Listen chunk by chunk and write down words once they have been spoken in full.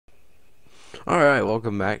Alright,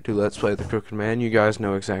 welcome back to Let's Play the Crooked Man. You guys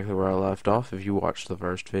know exactly where I left off if you watched the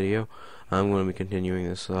first video. I'm going to be continuing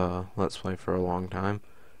this Let's Play for a long time.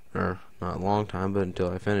 Or, not a long time, but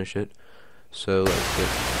until I finish it. So, let's get...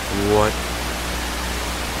 What?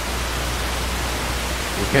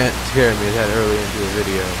 You can't scare me that early into a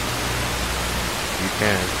video. You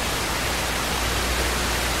can.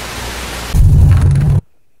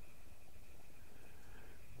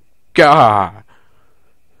 Gah!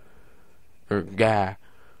 Or guy.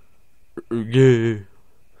 Yeah.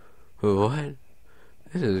 What?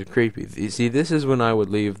 This is creepy. You see, this is when I would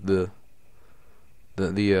leave the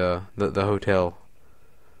hotel.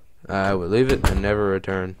 I would leave it and never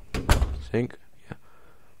return. Sink? Yeah.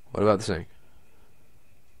 What about the sink?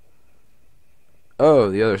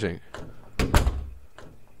 Oh, the other sink.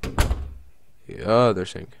 The other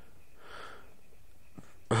sink.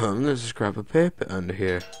 There's a scrap of paper under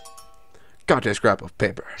here. Got a scrap of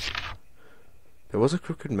paper. There was a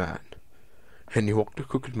crooked man, and he walked a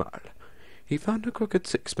crooked mile. He found a crooked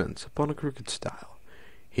sixpence upon a crooked stile.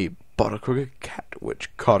 He bought a crooked cat, which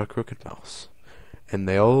caught a crooked mouse, and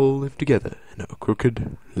they all lived together in a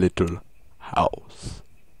crooked little house.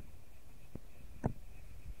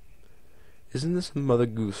 Isn't this a Mother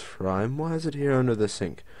Goose rhyme? Why is it here under the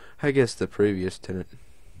sink? I guess the previous tenant.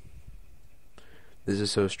 This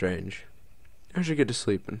is so strange. I should get to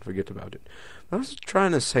sleep and forget about it. I was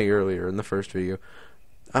trying to say earlier in the first video,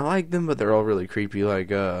 I like them, but they're all really creepy. Like,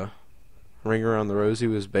 Ring Around the Rosie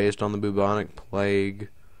was based on the bubonic plague.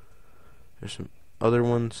 There's some other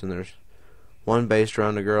ones, and there's one based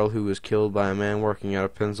around a girl who was killed by a man working at a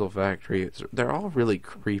pencil factory. They're all really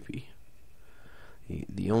creepy.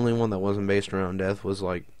 The only one that wasn't based around death was,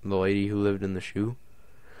 like, the lady who lived in the shoe.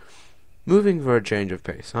 Moving for a change of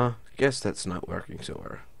pace, huh? Guess that's not working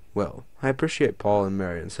so well. I appreciate Paul and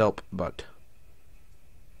Marion's help, but...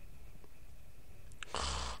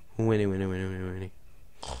 Winnie. Winnie.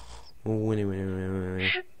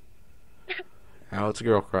 Now it's a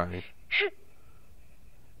girl crying.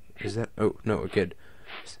 Is that... Oh, no, a kid.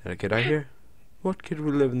 Is that a kid I hear? What kid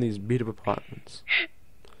would live in these beat-up apartments?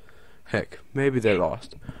 Heck, maybe they're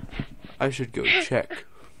lost. I should go check.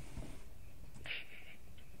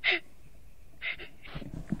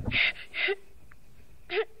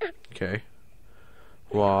 Okay.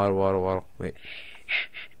 Waddle. Wait.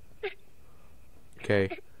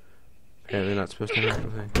 Okay. Apparently not supposed to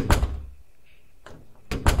have anything.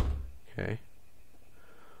 Okay.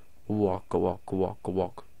 Walk. Of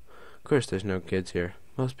course there's no kids here.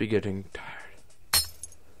 Must be getting tired.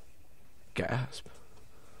 Gasp.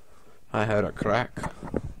 I had a crack.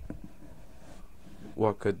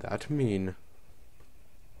 What could that mean?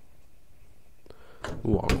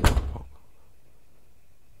 Walk.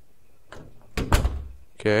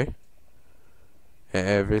 Okay.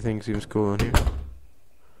 Everything seems cool in here.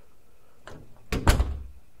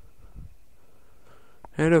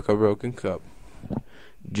 Hey, look, a broken cup.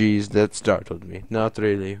 Geez, that startled me. Not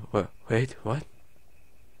really. Wait, what?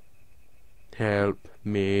 Help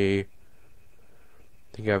me.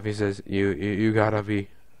 The guy says, you gotta be.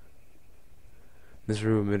 This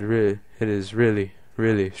room, it is really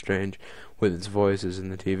strange, with its voices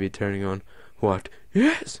and the TV turning on. What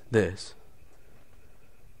is this?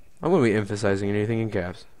 I'm gonna be emphasizing anything in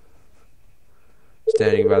caps.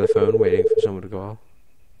 Standing by the phone, waiting for someone to call.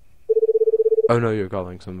 Oh no, you're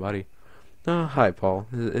calling somebody. Oh, hi, Paul.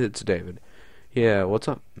 It's David. Yeah, what's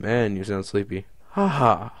up? Man, you sound sleepy.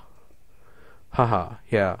 Haha.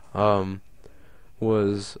 Yeah,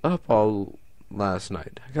 was up all last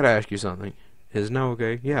night. I gotta ask you something. Is now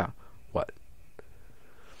okay? Yeah. What?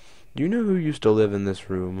 Do you know who used to live in this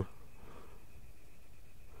room?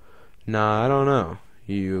 Nah, I don't know.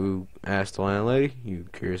 You asked the landlady? You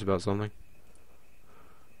curious about something?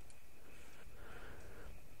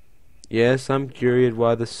 Yes, I'm curious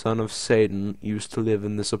why the son of Satan used to live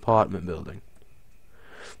in this apartment building.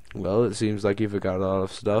 Well, it seems like you forgot a lot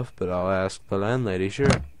of stuff, but I'll ask the landlady, sure,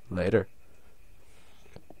 later.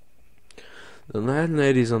 The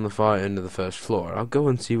landlady's on the far end of the first floor. I'll go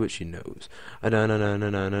and see what she knows.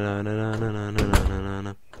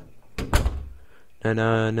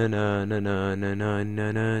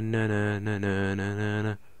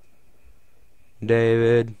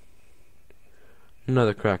 David.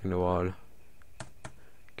 Another crack in the wall.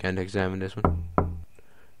 Can't examine this one.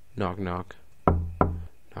 Knock.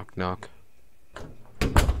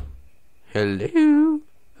 Hello.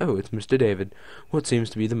 Oh, it's Mr. David. What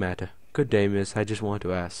seems to be the matter? Good day, miss. I just want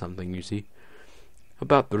to ask something, you see.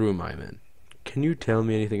 About the room I'm in. Can you tell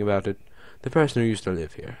me anything about it? The person who used to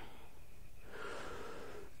live here.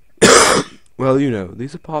 Well, you know,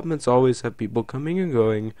 these apartments always have people coming and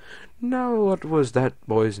going. Now, what was that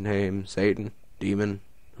boy's name? Satan? Demon?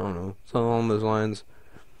 I don't know. Something along those lines.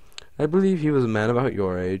 I believe he was a man about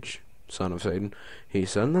your age. Son of Satan. He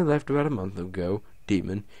suddenly left about a month ago.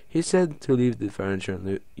 Demon. He said to leave the furniture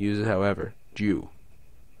and use it however. Jew.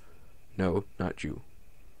 No, not Jew.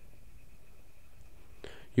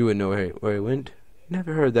 You would know where he went?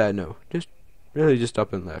 Never heard that, no. Just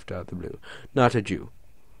up and left out of the blue. Not a Jew.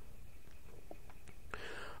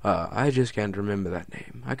 I just can't remember that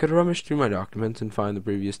name. I could rummage through my documents and find the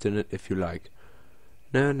previous tenant if you like.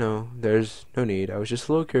 No, there's no need. I was just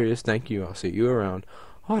a little curious. Thank you. I'll see you around.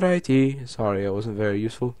 Alrighty. Sorry I wasn't very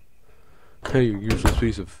useful. Hey, you useless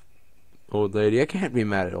piece of old lady. I can't be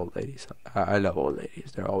mad at old ladies. I love old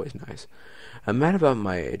ladies. They're always nice. I'm mad about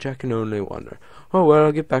my age. I can only wonder. Oh, well,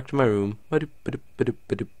 I'll get back to my room. Oh.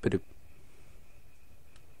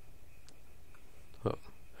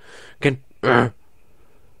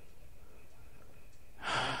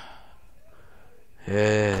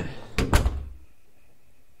 Yeah.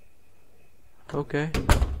 Okay.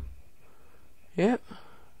 Yep.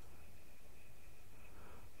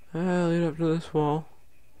 I'll lead up to this wall.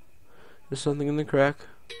 There's something in the crack.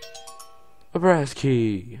 A brass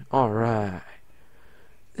key. Alright.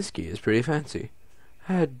 This key is pretty fancy.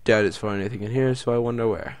 I doubt it's for anything in here, so I wonder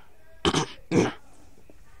where.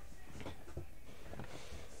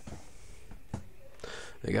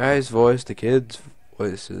 The guy's voice, the kids'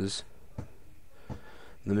 voices.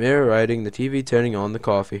 The mirror writing, the TV turning on, the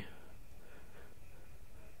coffee.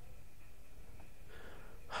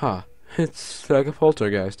 It's like a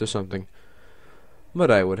poltergeist or something.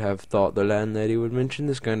 But I would have thought the landlady would mention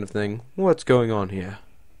this kind of thing. What's going on here?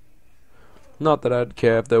 Not that I'd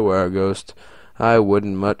care if there were a ghost. I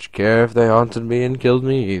wouldn't much care if they haunted me and killed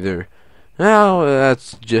me either. Now,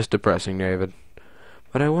 that's just depressing, David.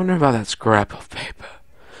 But I wonder about that scrap of paper.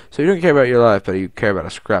 So you don't care about your life, but you care about a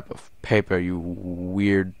scrap of paper, you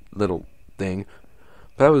weird little thing.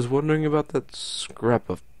 But I was wondering about that scrap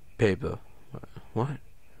of paper. What?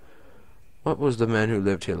 What was the man who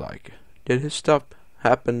lived here like? Did this stuff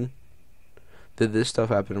happen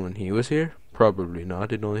when he was here? Probably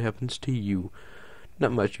not. It only happens to you.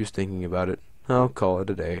 Not much use thinking about it. I'll call it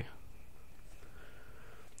a day.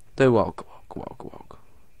 They walk.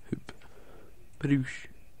 Hoop. Badoosh.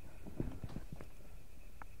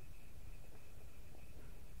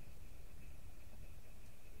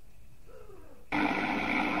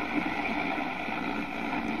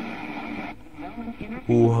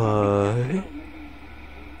 What?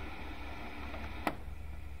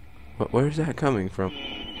 Where's that coming from?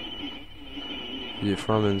 Is it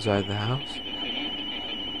from inside the house?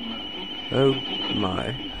 Oh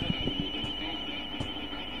my.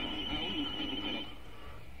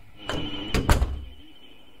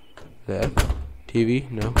 Left? TV?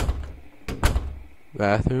 No.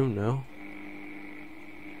 Bathroom? No.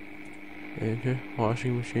 Enter.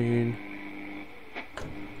 Washing machine.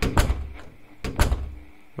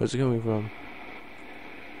 Where's it coming from?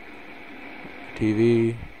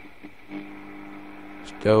 TV.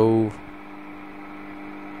 Stove.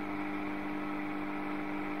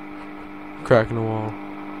 Crack in the wall.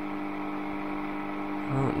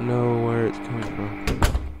 I don't know where it's coming from.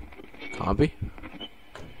 Copy?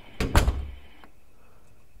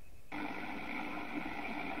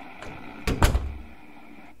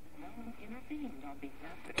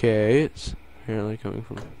 Okay, it's apparently coming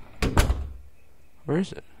from... Where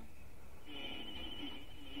is it?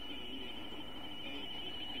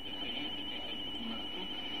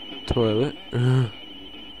 Toilet.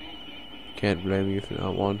 Can't blame you for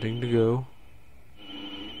not wanting to go.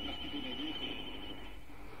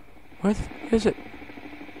 Where is it?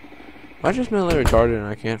 I just mentally retarded and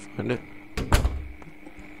I can't find it.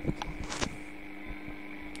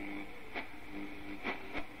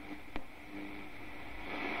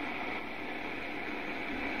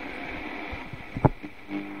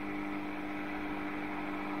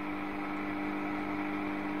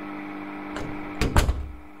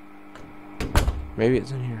 Maybe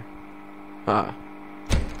it's in here.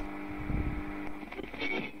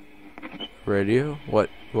 Radio?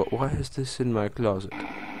 Why is this in my closet?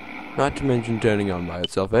 Not to mention turning on by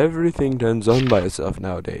itself. Everything turns on by itself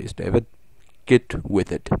nowadays, David. Get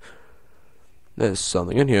with it. There's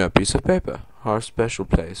something in here, a piece of paper. Our special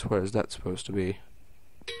place. Where is that supposed to be?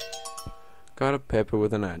 Got a paper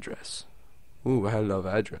with an address. Ooh, I love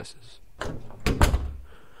addresses.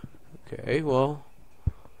 Okay, well...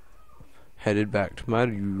 Headed back to my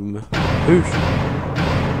room. Whoosh!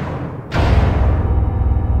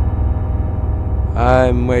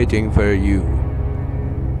 I'm waiting for you.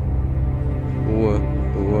 What?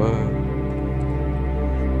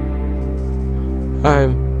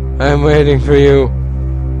 I'm waiting for you.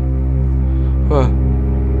 What?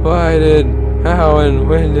 Why did? How and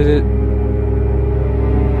when did it?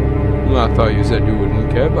 I thought you said you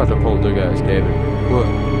wouldn't care about the poltergeist, David. What?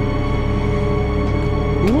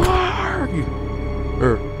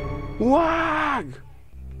 Warg! Wag!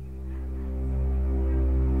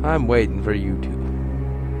 I'm waiting for you two.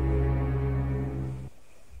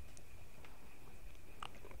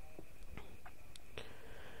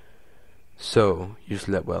 So, you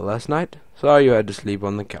slept well last night? Sorry you had to sleep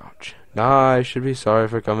on the couch. I should be sorry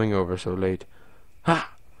for coming over so late.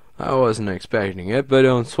 Ha! I wasn't expecting it, but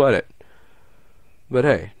don't sweat it. But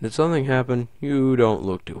hey, did something happen? You don't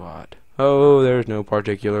look too hot. Oh, there's no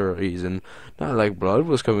particular reason. Not like blood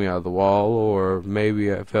was coming out of the wall, or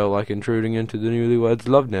maybe I felt like intruding into the newlyweds'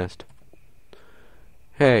 love nest.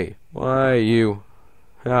 Hey, why you?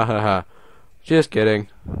 Ha ha ha. Just kidding.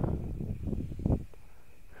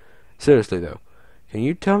 Seriously though, can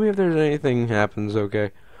you tell me if there's anything happens, okay?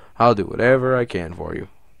 I'll do whatever I can for you.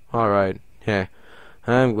 Alright, yeah.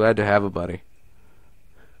 I'm glad to have a buddy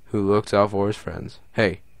who looks out for his friends.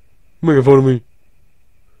 Hey, making fun of me.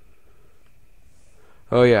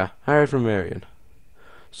 Oh yeah, I heard from Marion.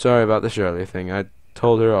 Sorry about the Shirley thing. I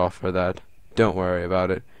told her off for that. Don't worry about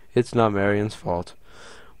it. It's not Marion's fault.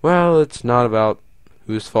 Well, it's not about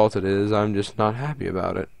whose fault it is. I'm just not happy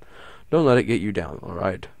about it. Don't let it get you down,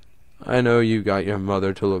 alright? I know you got your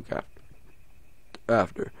mother to look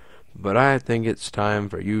after, but I think it's time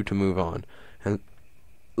for you to move on and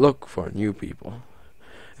look for new people.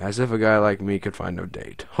 As if a guy like me could find no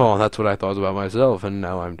date. Oh, that's what I thought about myself, and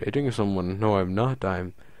now I'm dating someone. No, I'm not.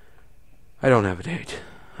 I don't have a date.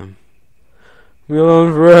 Be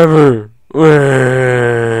alone forever.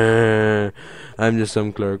 I'm just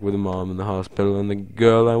some clerk with a mom in the hospital, and the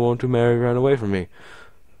girl I want to marry ran away from me.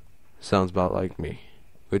 Sounds about like me.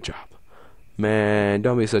 Good job. Man,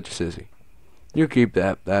 don't be such a sissy. You keep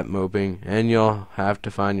that moping, and you'll have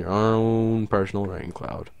to find your own personal rain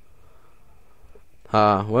cloud.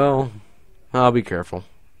 Well, I'll be careful.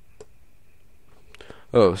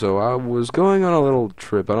 Oh, so I was going on a little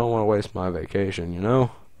trip. I don't want to waste my vacation, you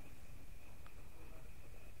know?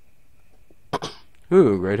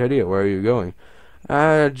 Ooh, great idea. Where are you going?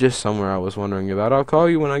 Just somewhere I was wondering about. I'll call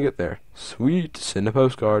you when I get there. Sweet. Send a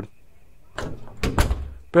postcard.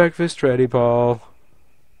 Breakfast ready, Paul.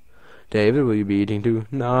 David, will you be eating too?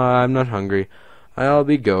 No, I'm not hungry. I'll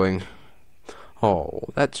be going. Oh,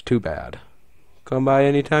 that's too bad. Come by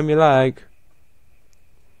any time you like.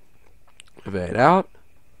 Fade out.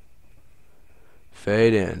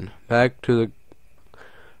 Fade in. Back to the...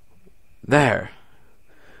 There.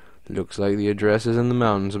 Looks like the address is in the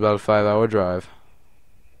mountains, about a 5-hour drive.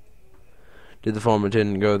 Did the former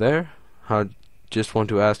tenant go there? I just want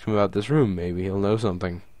to ask him about this room. Maybe he'll know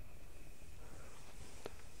something.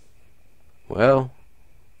 Well,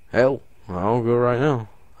 hell, I'll go right now.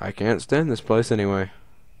 I can't stand this place anyway.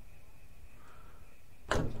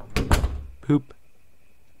 Poop.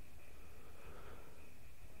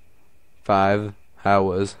 5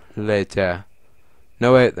 hours later.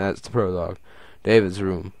 No, wait, that's the prologue. David's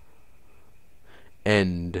room.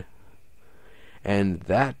 End. And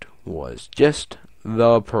that was just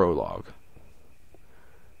the prologue.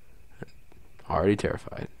 Already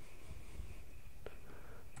terrified.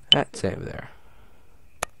 That save there.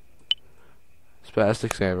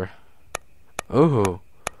 Spastic saver. Oh.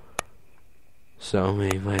 So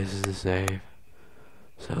many places to save.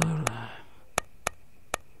 So little time.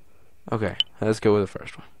 Okay, let's go with the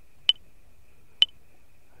first one.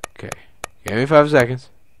 Okay. Give me 5 seconds.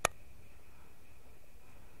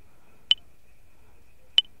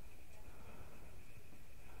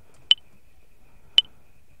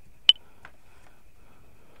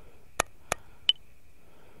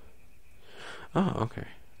 Oh, okay.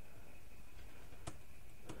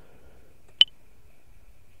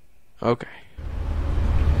 Okay.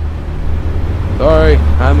 Sorry,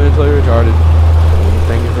 I'm mentally retarded. I wouldn't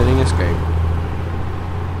think of hitting escape.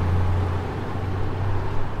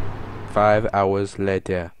 5 hours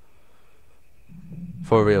later.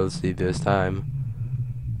 For reality this time.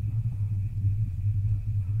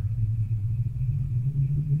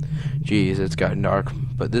 Geez, it's gotten dark,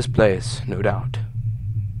 but this place, no doubt.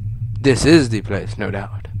 This is the place, no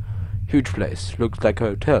doubt. Huge place. Looks like a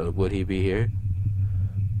hotel. Would he be here?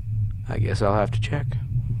 I guess I'll have to check.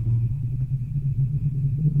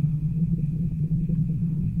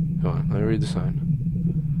 Come on, let me read the sign.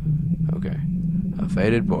 Okay. A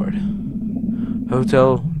faded board.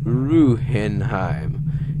 Hotel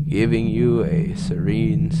Ruhenheim, giving you a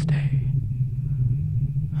serene stay.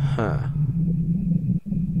 Huh.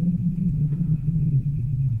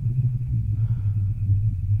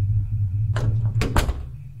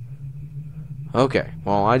 Okay,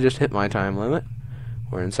 well, I just hit my time limit.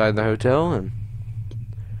 We're inside the hotel, and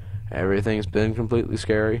everything's been completely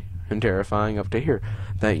scary and terrifying up to here.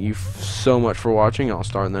 Thank you so much for watching. I'll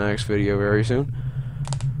start in the next video very soon.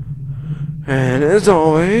 And as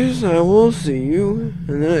always, I will see you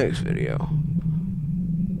in the next video.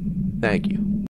 Thank you.